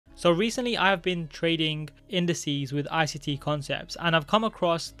So recently I have been trading indices with ICT concepts, and I've come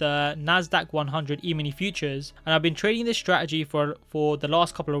across the NASDAQ 100 E-mini futures, and I've been trading this strategy for the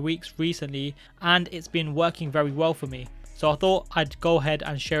last couple of weeks recently, and it's been working very well for me. So I thought I'd go ahead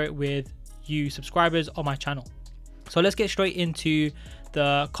and share it with you subscribers on my channel. So let's get straight into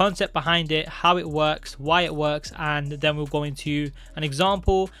the concept behind it, how it works, why it works, and then we'll go into an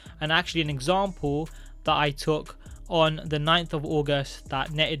example, and actually an example that I took on the 9th of August that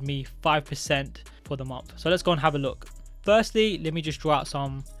netted me 5% for the month. So let's go and have a look. Firstly, let me just draw out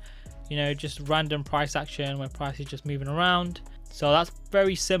some, just random price action when price is just moving around. So that's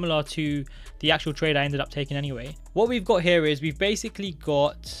very similar to the actual trade I ended up taking anyway. What we've got here is we've basically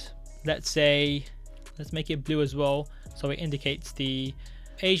got, let's make it blue as well, so it indicates the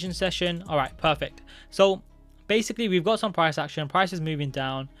Asian session. All right, perfect. So basically we've got some price action, price is moving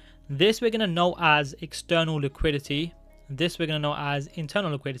down. This we're going to know as external liquidity. This we're going to know as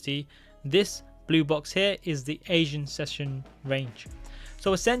internal liquidity. This blue box here is the Asian session range.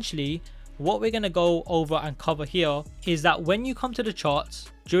 So essentially what we're going to go over and cover here is that when you come to the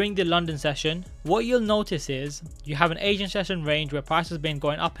charts during the London session, what you'll notice is you have an Asian session range where price has been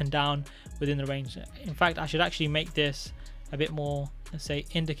going up and down within the range. In fact, I should actually make this a bit more, let's say,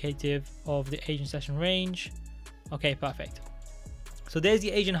 indicative of the Asian session range. Okay, perfect. So there's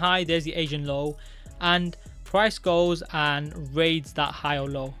the Asian high, there's the Asian low, and price goes and raids that high or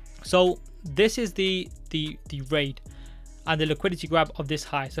low. So this is the raid and the liquidity grab of this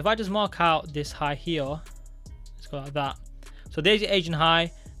high. So if I just mark out this high here, let's go like that. So there's the Asian high,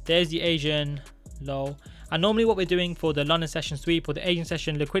 there's the Asian low. And normally what we're doing for the London session sweep or the Asian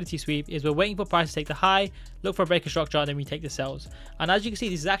session liquidity sweep is we're waiting for price to take the high, look for a breaker structure, and then we take the sells. And as you can see,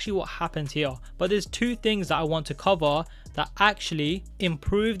 this is actually what happens here. But there's two things that I want to cover that actually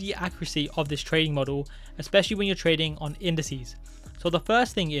improve the accuracy of this trading model, especially when you're trading on indices. So the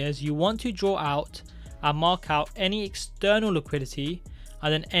first thing is you want to draw out and mark out any external liquidity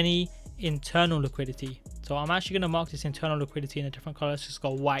and then any internal liquidity. So I'm actually going to mark this internal liquidity in a different color. Let's just go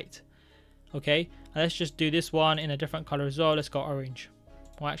white. Okay, and let's just do this one in a different color as well. Let's go orange.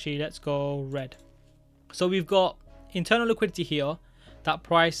 Well, actually, let's go red. So we've got internal liquidity here that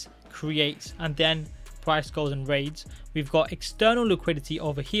price creates and then price goes and raids. We've got external liquidity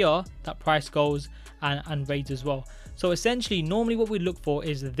over here that price goes and raids as well. So essentially, normally what we look for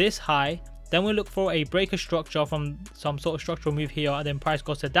is this high, then we'll look for a breaker structure from some sort of structural move here, and then price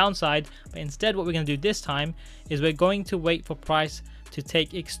goes to the downside. But instead, what we're going to do this time is we're going to wait for price to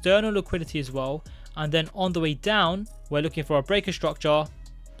take external liquidity as well, and then on the way down we're looking for a breaker structure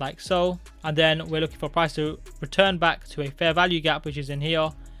like so, and then we're looking for price to return back to a fair value gap, which is in here,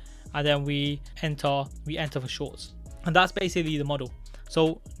 and then we enter for shorts. And that's basically the model.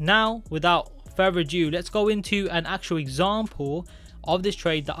 So now, without further ado, let's go into an actual example of this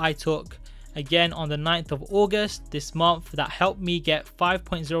trade that I took again on the 9th of August this month that helped me get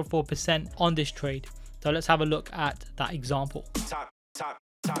 5.04% on this trade. So let's have a look at that example. Top.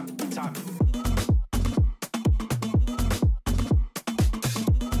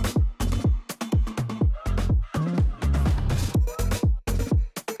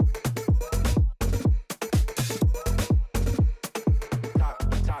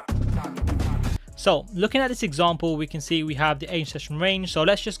 So looking at this example, we can see we have the Asian session range. So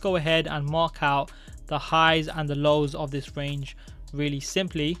let's just go ahead and mark out the highs and the lows of this range really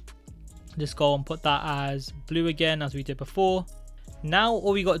simply. Just go and put that as blue again as we did before. Now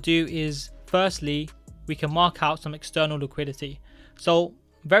all we got to do is, firstly, we can mark out some external liquidity. So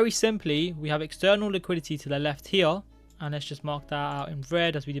very simply, we have external liquidity to the left here, and let's just mark that out in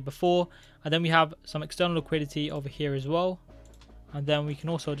red as we did before. And then we have some external liquidity over here as well. And then we can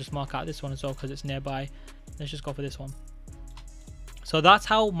also just mark out this one as well because it's nearby. Let's just go for this one. So that's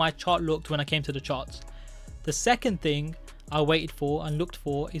how my chart looked when I came to the charts. The second thing I waited for and looked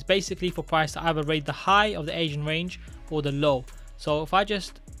for is basically for price to either raid the high of the Asian range or the low. So if I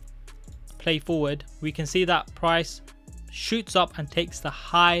just play forward, we can see that price shoots up and takes the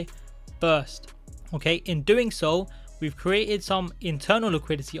high first. Okay, in doing so, we've created some internal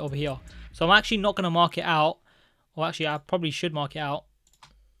liquidity over here. So I'm actually not going to mark it out, or actually I probably should mark it out.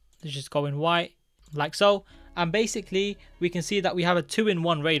 Let's just go in white like so. And basically we can see that we have a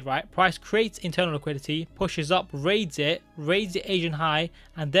 2-in-1 raid, right? Price creates internal liquidity, pushes up, raids the Asian high,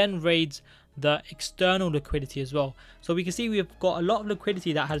 and then raids the external liquidity as well. So we can see we've got a lot of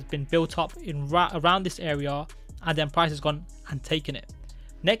liquidity that has been built up in around this area, and then price has gone and taken it.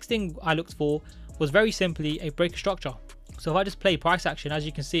 Next thing I looked for was very simply a breaker structure. So if I just play price action, as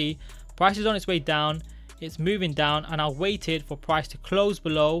you can see, price is on its way down, it's moving down, and I waited for price to close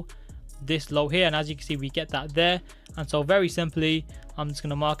below this low here, and as you can see we get that there. And so very simply I'm just going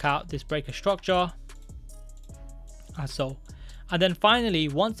to mark out this breaker structure as so. And then finally,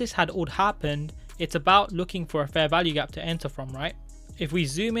 once this had all happened, it's about looking for a fair value gap to enter from, right? If we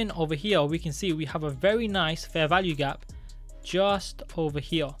zoom in over here, we can see we have a very nice fair value gap just over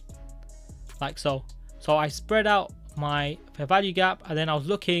here, like so. So I spread out my fair value gap, and then I was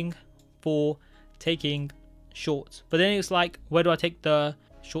looking for taking shorts, but then it's like, where do I take the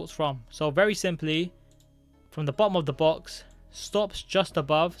shorts from? So very simply, from the bottom of the box, stops just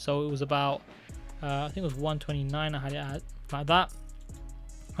above. So it was about I think it was 129 I had it at, like that.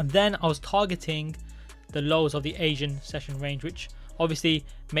 And then I was targeting the lows of the Asian session range, which obviously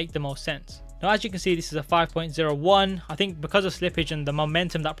make the most sense. Now as you can see, this is a 5.01. I think because of slippage and the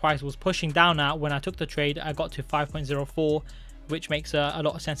momentum that price was pushing down at when I took the trade, I got to 5.04, which makes a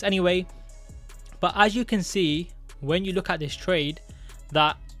lot of sense anyway. But as you can see, when you look at this trade,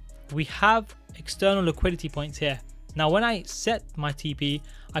 that we have external liquidity points here. Now when I set my TP,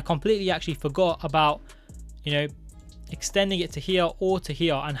 I completely actually forgot about, you know, extending it to here or to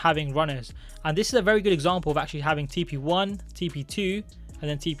here and having runners. And this is a very good example of actually having TP1, TP2, and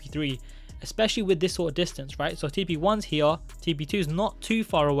then TP3, especially with this sort of distance, right? So TP1's here, TP2 is not too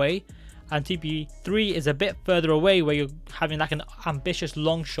far away, and TP3 is a bit further away, where you're having like an ambitious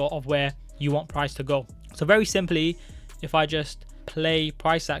long shot of where you want price to go. So very simply, if I just play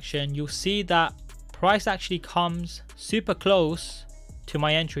price action, you'll see that price actually comes super close to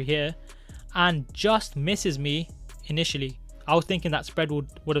my entry here and just misses me initially. I was thinking that spread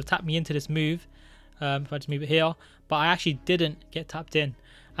would have tapped me into this move if I just move it here, but I actually didn't get tapped in.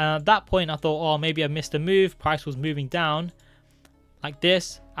 And at that point I thought, oh, maybe I missed a move. Price was moving down like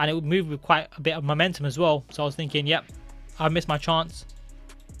this, and it would move with quite a bit of momentum as well. So I was thinking, yep, I missed my chance.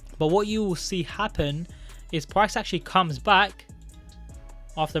 But what you will see happen is price actually comes back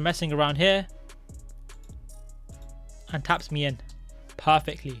after messing around here and taps me in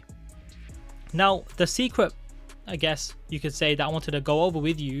perfectly. Now the secret, I guess you could say, that I wanted to go over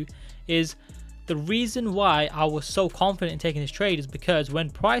with you is the reason why I was so confident in taking this trade is because when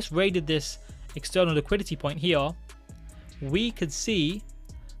price raided this external liquidity point here, we could see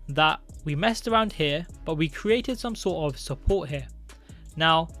that we messed around here, but we created some sort of support here.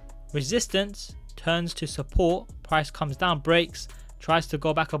 Now resistance turns to support, price comes down, breaks, tries to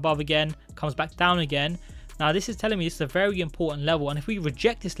go back above again, comes back down again. Now this is telling me this is a very important level, and if we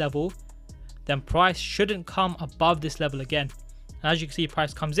reject this level, then price shouldn't come above this level again. And as you can see,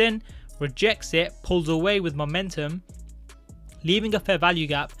 price comes in, rejects it, pulls away with momentum, leaving a fair value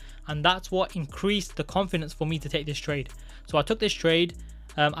gap, and that's what increased the confidence for me to take this trade. So I took this trade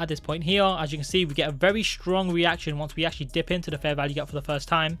at this point here. As you can see, we get a very strong reaction once we actually dip into the fair value gap for the first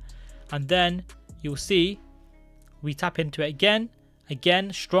time, and then you'll see we tap into it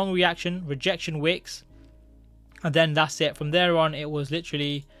again, strong reaction, rejection wicks, and then that's it. From there on, it was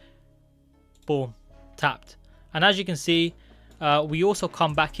literally boom, tapped. And as you can see, we also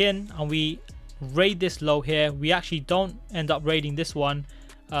come back in and we raid this low here. We actually don't end up raiding this one.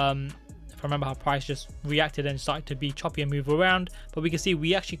 If I remember how price just reacted and started to be choppy and move around, but we can see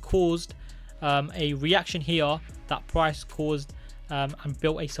we actually caused a reaction here that price caused and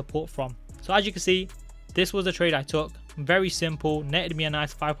built a support from. So as you can see, this was the trade I took. Very simple, netted me a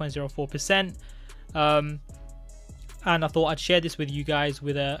nice 5.04%. And I thought I'd share this with you guys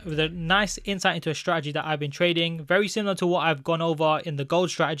with a nice insight into a strategy that I've been trading, very similar to what I've gone over in the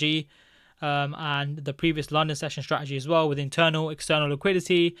gold strategy and the previous London session strategy as well, with internal, external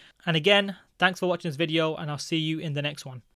liquidity. And again, thanks for watching this video, and I'll see you in the next one.